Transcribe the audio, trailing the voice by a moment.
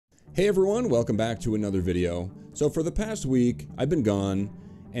Hey everyone, welcome back to another video. So for the past week, I've been gone,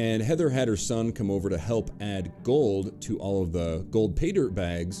 and Heather had her son come over to help add gold to all of the gold Paydirt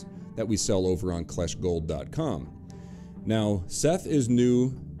bags that we sell over on kleshgold.com. Now, Seth is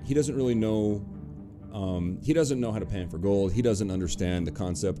new. He doesn't really know, he doesn't know how to pan for gold. He doesn't understand the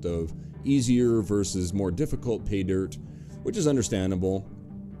concept of easier versus more difficult Paydirt, which is understandable.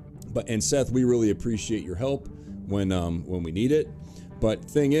 And Seth, we really appreciate your help when we need it. But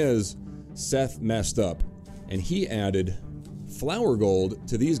thing is, Seth messed up, and he added flour gold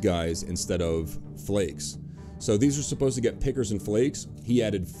to these guys instead of flakes. So these are supposed to get Pickers and Flakes. He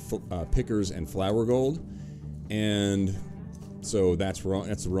added Pickers and flour gold, and so that's wrong.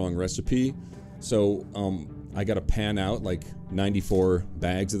 That's the wrong recipe. So I got to pan out like 94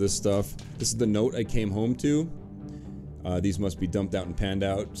 bags of this stuff. This is the note I came home to. These must be dumped out and panned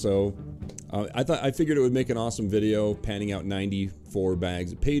out. So I figured it would make an awesome video panning out 94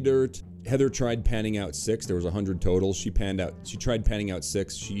 bags of Paydirt. Heather tried panning out 6. There was 100 total. She tried panning out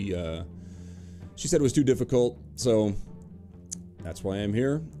 6. She said it was too difficult. So that's why I'm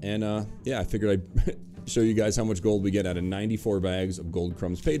here. And yeah, I figured I'd show you guys how much gold we get out of 94 bags of Gold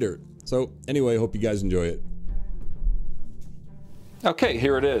Crumbs Paydirt. So anyway, hope you guys enjoy it. Okay,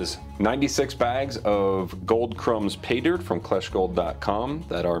 here it is. 96 bags of Gold Crumbs Paydirt from kleshgold.com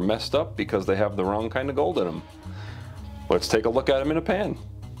that are messed up because they have the wrong kind of gold in them. Let's take a look at them in a pan.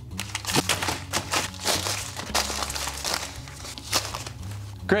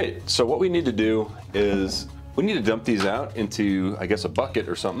 Great, so what we need to do is we need to dump these out into, I guess, a bucket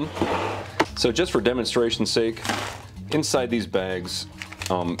or something. So just for demonstration's sake, inside these bags,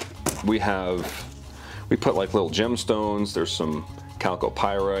 we put like little gemstones. There's some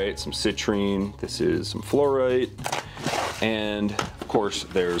chalcopyrite, some citrine, this is some fluorite, and of course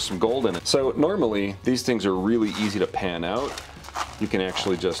there's some gold in it. So normally these things are really easy to pan out. You can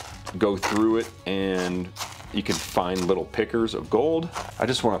actually just go through it and you can find little pickers of gold. I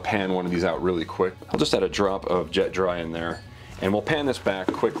just want to pan one of these out really quick. I'll just add a drop of Jet Dry in there, and we'll pan this back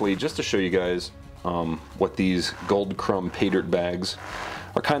quickly just to show you guys what these Gold Crumb Paydirt bags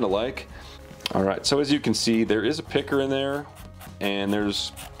are kind of like. Alright, so as you can see, there is a picker in there, and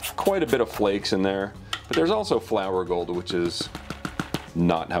there's quite a bit of flakes in there, but there's also flour gold, which is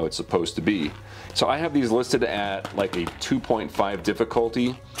not how it's supposed to be. So I have these listed at like a 2.5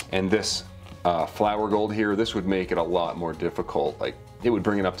 difficulty, and this flour gold here, this would make it a lot more difficult. Like, it would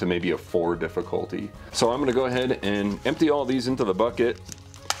bring it up to maybe a 4 difficulty. So I'm gonna go ahead and empty all these into the bucket,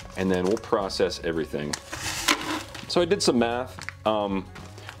 and then we'll process everything. So I did some math.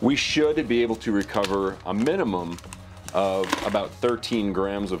 We should be able to recover a minimum of about 13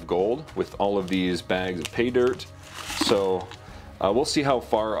 grams of gold with all of these bags of Paydirt. So we'll see how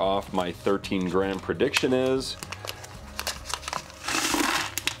far off my 13 gram prediction is.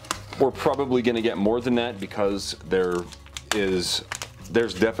 We're probably going to get more than that because there's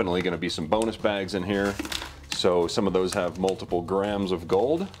definitely going to be some bonus bags in here. So some of those have multiple grams of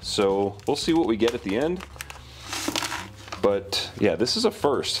gold. So we'll see what we get at the end. But yeah, this is a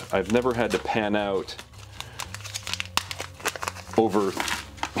first. I've never had to pan out over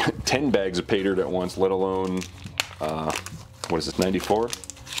 10 bags of Paydirt at once, let alone, what is this, 94?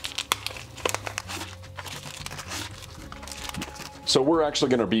 So we're actually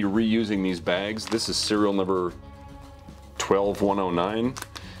going to be reusing these bags. This is serial number 12109.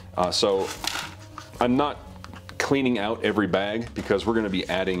 So I'm not cleaning out every bag because we're going to be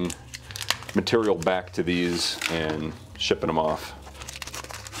adding material back to these and shipping them off.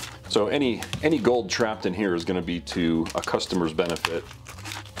 So any gold trapped in here is going to be to a customer's benefit.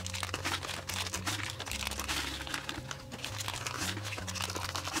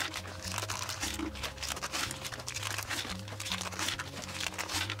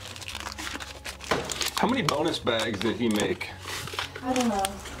 How many bonus bags did he make? I don't know,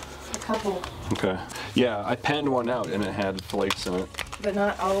 a couple. Okay. Yeah, I panned one out and it had flakes in it. But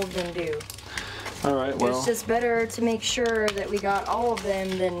not all of them do. All right, well. It's just better to make sure that we got all of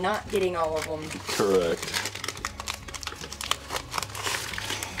them than not getting all of them. Correct.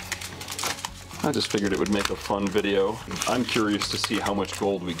 I just figured it would make a fun video. I'm curious to see how much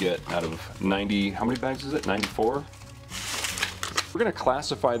gold we get out of 90, how many bags is it? 94? We're gonna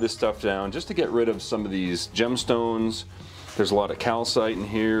classify this stuff down just to get rid of some of these gemstones. There's a lot of calcite in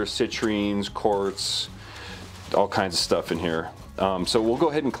here, citrines, quartz, all kinds of stuff in here. So we'll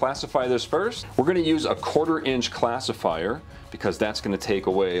go ahead and classify this first. We're going to use a 1/4 inch classifier because that's going to take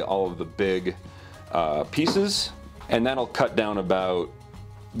away all of the big pieces, and that'll cut down about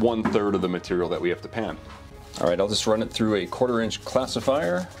 1/3 of the material that we have to pan. All right, I'll just run it through a 1/4 inch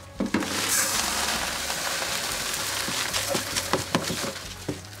classifier.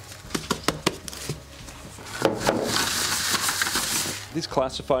 These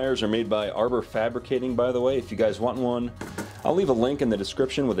classifiers are made by Arbor Fabricating, by the way, if you guys want one. I'll leave a link in the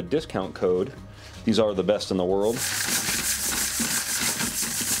description with a discount code. These are the best in the world.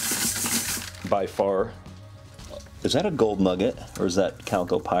 By far. Is that a gold nugget or is that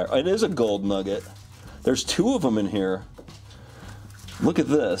Chalcopyrite? It is a gold nugget. There's 2 of them in here. Look at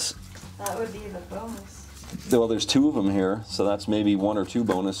this. That would be the bonus. Well, there's 2 of them here, so that's maybe 1 or 2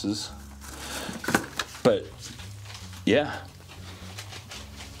 bonuses. But yeah,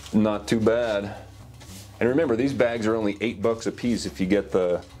 not too bad. And remember, these bags are only $8 a piece if you get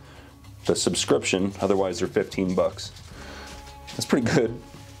the subscription. Otherwise, they're $15. That's pretty good.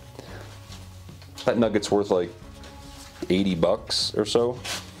 That nugget's worth like $80 or so.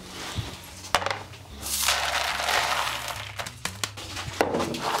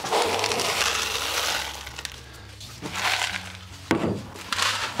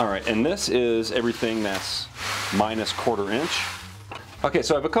 All right, and this is everything that's minus 1/4 inch. Okay,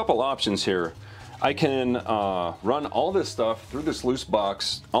 so I have a couple options here. I can run all this stuff through this loose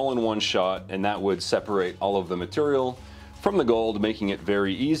box all in one shot, and that would separate all of the material from the gold, making it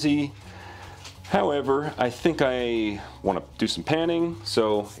very easy. However, I think I want to do some panning,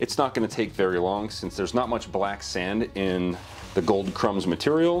 so it's not going to take very long since there's not much black sand in the gold crumbs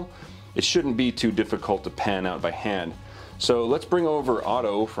material. It shouldn't be too difficult to pan out by hand. So let's bring over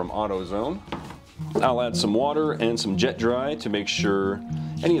Otto from AutoZone. I'll add some water and some jet dry to make sure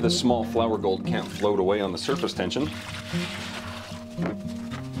any of the small flour gold can't float away on the surface tension.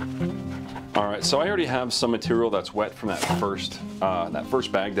 All right, so I already have some material that's wet from that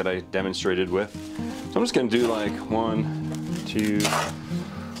first bag that I demonstrated with. So I'm just gonna do like 1, 2,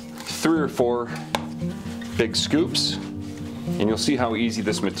 3 or 4 big scoops, and you'll see how easy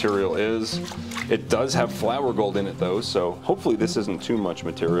this material is. It does have flour gold in it though, so hopefully this isn't too much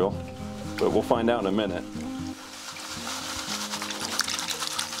material, but we'll find out in a minute.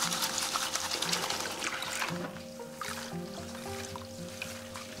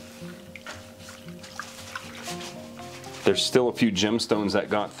 There's still a few gemstones that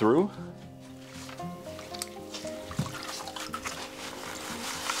got through.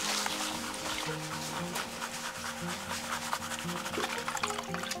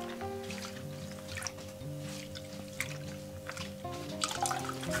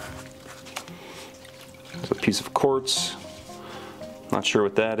 There's a piece of quartz. Not sure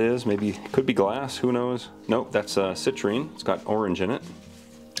what that is. Maybe it could be glass. Who knows? Nope, that's citrine. It's got orange in it.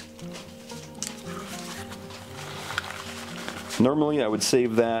 Normally I would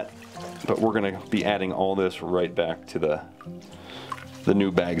save that, but we're going to be adding all this right back to the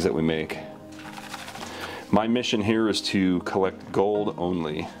new bags that we make. My mission here is to collect gold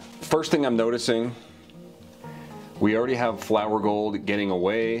only. First thing I'm noticing, we already have flour gold getting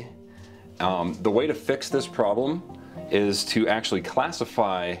away. The way to fix this problem is to actually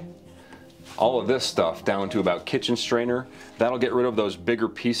classify all of this stuff down to about kitchen strainer. That'll get rid of those bigger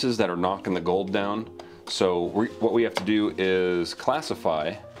pieces that are knocking the gold down. So what we have to do is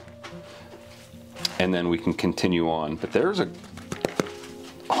classify, and then we can continue on. But there's a,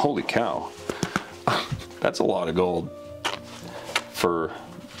 holy cow, that's a lot of gold for,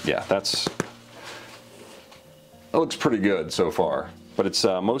 yeah, that looks pretty good so far. But it's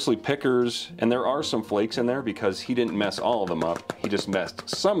mostly Pickers, and there are some flakes in there because he didn't mess all of them up. He just messed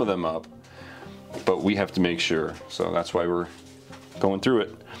some of them up, but we have to make sure. So that's why we're going through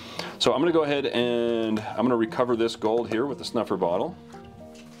it. So I'm going to go ahead and I'm going to recover this gold here with the snuffer bottle.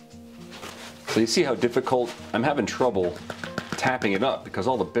 So you see how difficult, I'm having trouble tapping it up because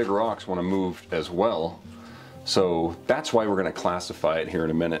all the big rocks want to move as well. So that's why we're going to classify it here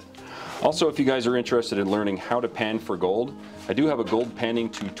in a minute. Also, if you guys are interested in learning how to pan for gold, I do have a gold panning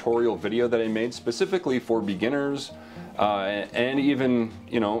tutorial video that I made specifically for beginners and even,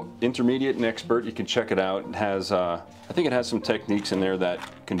 you know, intermediate and expert. You can check it out. It has, I think it has some techniques in there that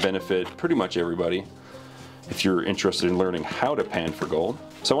can benefit pretty much everybody if you're interested in learning how to pan for gold.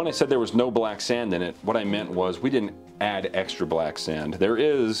 So when I said there was no black sand in it, what I meant was we didn't add extra black sand. There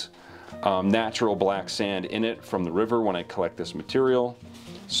is natural black sand in it from the river when I collect this material.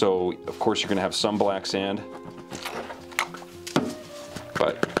 So of course you're gonna have some black sand,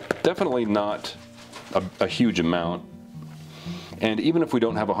 but definitely not a huge amount. And even if we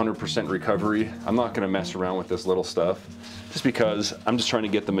don't have 100% recovery, I'm not gonna mess around with this little stuff just because I'm just trying to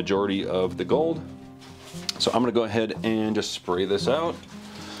get the majority of the gold. So I'm gonna go ahead and just spray this out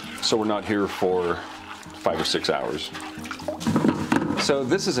so we're not here for 5 or 6 hours. So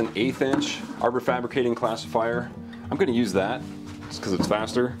this is an 1/8 inch Arbor Fabricating classifier. I'm gonna use that just because it's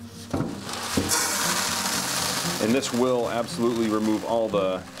faster. And this will absolutely remove all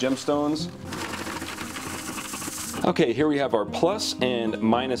the gemstones. Okay, here we have our plus and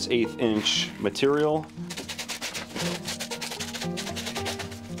minus 1/8 inch material.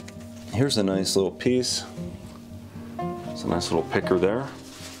 Here's a nice little piece. It's a nice little picker there.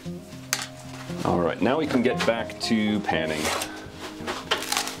 All right, now we can get back to panning.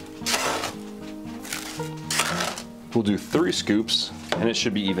 We'll do 3 scoops, and it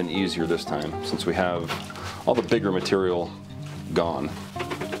should be even easier this time since we have all the bigger material gone.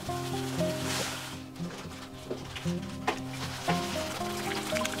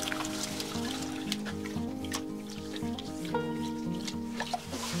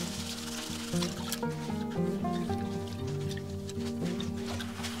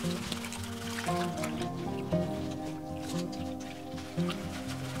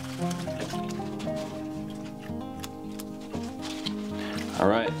 All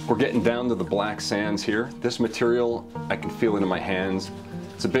right, we're getting down to the black sands here. This material, I can feel it in my hands.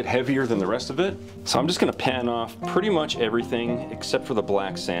 It's a bit heavier than the rest of it. So I'm just gonna pan off pretty much everything except for the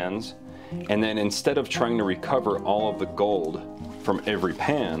black sands. And then instead of trying to recover all of the gold from every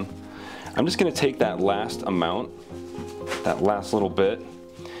pan, I'm just gonna take that last amount, that last little bit,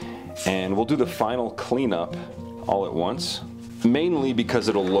 and we'll do the final cleanup all at once, mainly because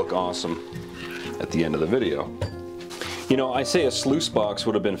it'll look awesome at the end of the video. You know, I say a sluice box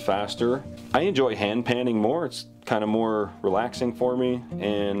would have been faster. I enjoy hand panning more. It's kind of more relaxing for me,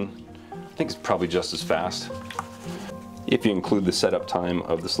 and I think it's probably just as fast if you include the setup time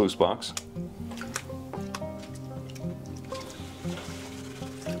of the sluice box.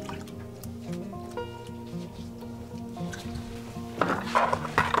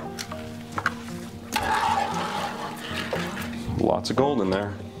 Lots of gold in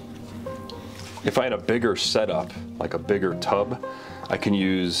there. If I had a bigger setup, like a bigger tub, I can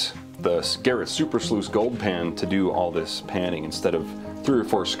use the Garrett Super Sluice Gold Pan to do all this panning. Instead of 3 or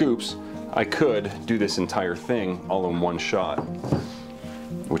 4 scoops, I could do this entire thing all in one shot,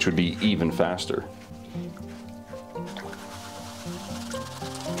 which would be even faster.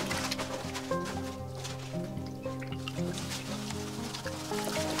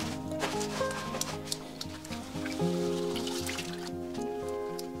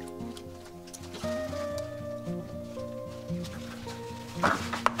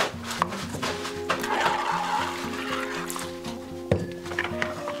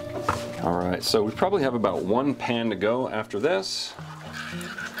 Alright, so we probably have about 1 pan to go after this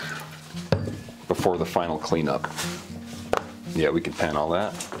before the final cleanup. Yeah, we can pan all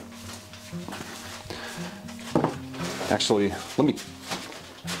that. Actually, let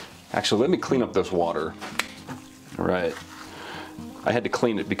me clean up this water. Alright. I had to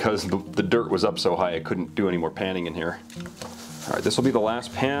clean it because the dirt was up so high I couldn't do any more panning in here. Alright, this will be the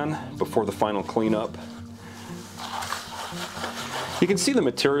last pan before the final cleanup. You can see the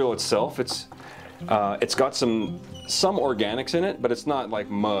material itself. It's got some organics in it, but it's not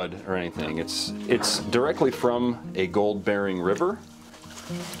like mud or anything. It's directly from a gold-bearing river.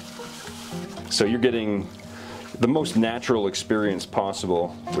 So you're getting the most natural experience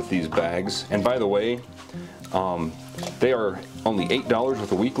possible with these bags. And by the way, they are only $8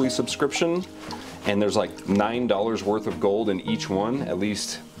 with a weekly subscription, and there's like $9 worth of gold in each one, at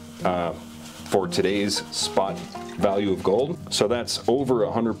least for today's spot value of gold. So that's over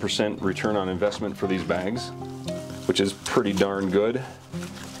 100% return on investment for these bags, which is pretty darn good.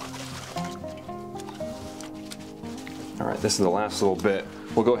 All right, this is the last little bit.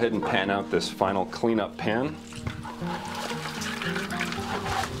 We'll go ahead and pan out this final cleanup pan.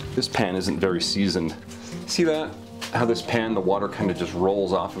 This pan isn't very seasoned. See that? How this pan, the water kind of just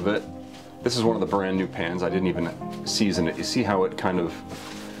rolls off of it. This is one of the brand new pans. I didn't even season it. You see how it kind of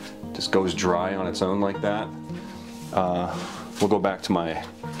just goes dry on its own like that? We'll go back to my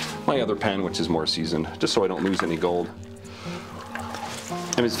other pan, which is more seasoned, just so I don't lose any gold.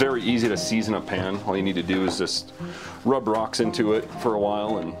 And it's very easy to season a pan. All you need to do is just rub rocks into it for a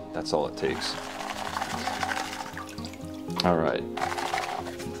while, and that's all it takes. All right,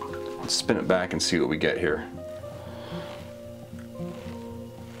 let's spin it back and see what we get here.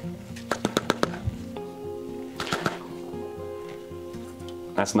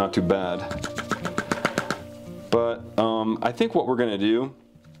 That's not too bad. But I think what we're gonna do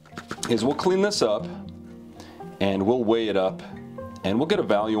is we'll clean this up and we'll weigh it up and we'll get a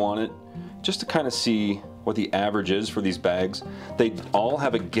value on it just to kind of see what the average is for these bags. They all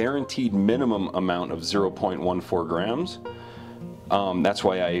have a guaranteed minimum amount of 0.14 grams. That's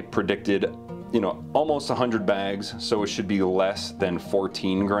why I predicted, you know, almost 100 bags, so it should be less than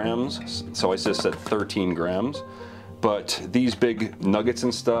 14 grams. So I just said 13 grams. But these big nuggets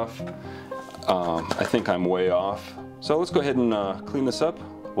and stuff, I think I'm way off. So let's go ahead and clean this up.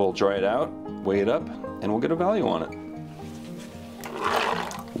 we'll dry it out, weigh it up, and we'll get a value on it.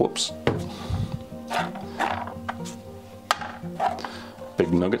 Whoops.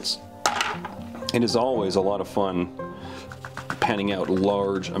 Big nuggets. It is always a lot of fun panning out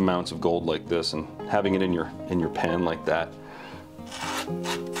large amounts of gold like this and having it in your pan like that.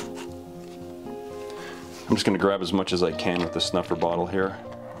 I'm just going to grab as much as I can with the snuffer bottle here.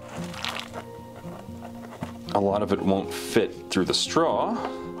 A lot of it won't fit through the straw,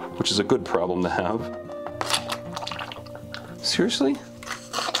 which is a good problem to have. Seriously?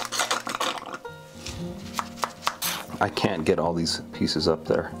 I can't get all these pieces up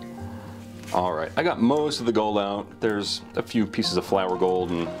there. All right, I got most of the gold out. There's a few pieces of flour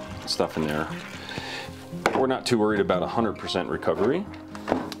gold and stuff in there. We're not too worried about 100% recovery.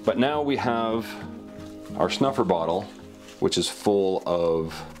 But now we have our snuffer bottle, which is full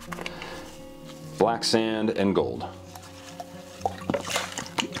of black sand and gold.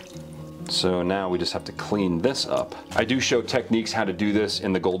 So now we just have to clean this up. I do show techniques how to do this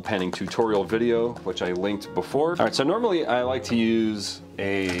in the gold panning tutorial video, which I linked before. All right, so normally I like to use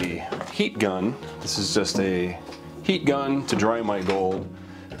a heat gun. This is just a heat gun to dry my gold.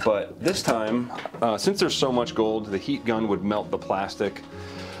 But this time, since there's so much gold, the heat gun would melt the plastic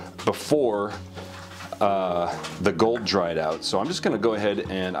before the gold dried out. So I'm just gonna go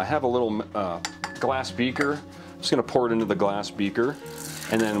ahead and I have a little glass beaker. I'm just gonna pour it into the glass beaker,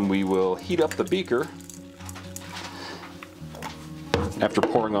 and then we will heat up the beaker after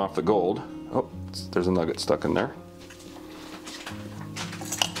pouring off the gold. Oh, there's a nugget stuck in there.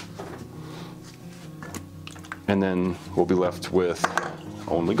 And then we'll be left with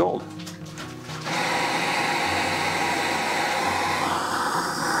only gold.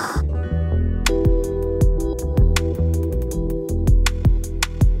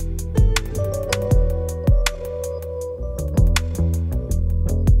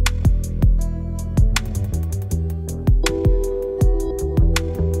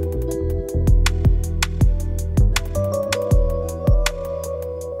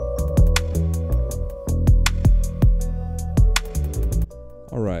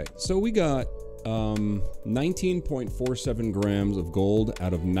 So we got 19.47 grams of gold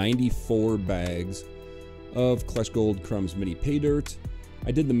out of 94 bags of Klesh Gold Crumbs Mini Paydirt.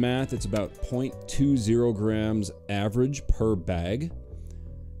 I did the math, it's about 0.20 grams average per bag.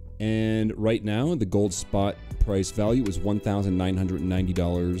 And right now, the gold spot price value is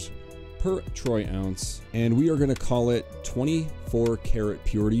 $1,990 per troy ounce. And we are gonna call it 24 karat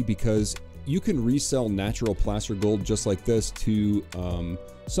purity because you can resell natural placer gold just like this to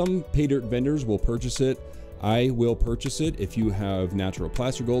some Paydirt vendors will purchase it. I will purchase it. If you have natural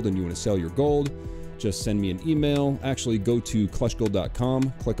placer gold and you want to sell your gold, just send me an email. Actually, go to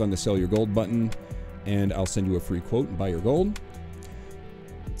kleshgold.com, click on the sell your gold button, and I'll send you a free quote and buy your gold.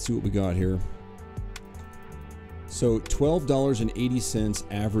 Let's see what we got here. So $12.80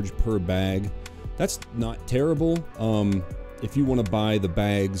 average per bag. That's not terrible. If you want to buy the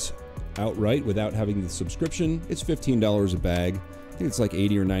bags outright without having the subscription, it's $15 a bag. I think it's like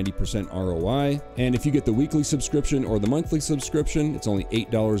 80 or 90% ROI. And if you get the weekly subscription or the monthly subscription, it's only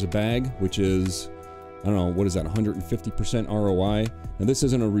 $8 a bag, which is, I don't know, what is that, 150% ROI? Now this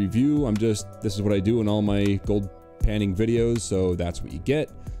isn't a review, this is what I do in all my gold panning videos, so that's what you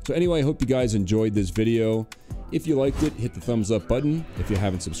get. So anyway, I hope you guys enjoyed this video. If you liked it, hit the thumbs up button. If you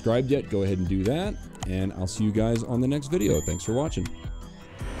haven't subscribed yet, go ahead and do that. And I'll see you guys on the next video. Thanks for watching.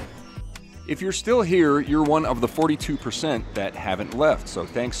 If you're still here, you're one of the 42% that haven't left, so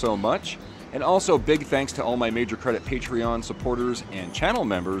thanks so much. And also big thanks to all my Major Credit Patreon supporters and channel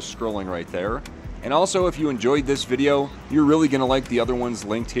members scrolling right there. And also, if you enjoyed this video, you're really gonna like the other ones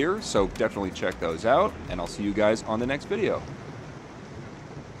linked here, so definitely check those out, and I'll see you guys on the next video.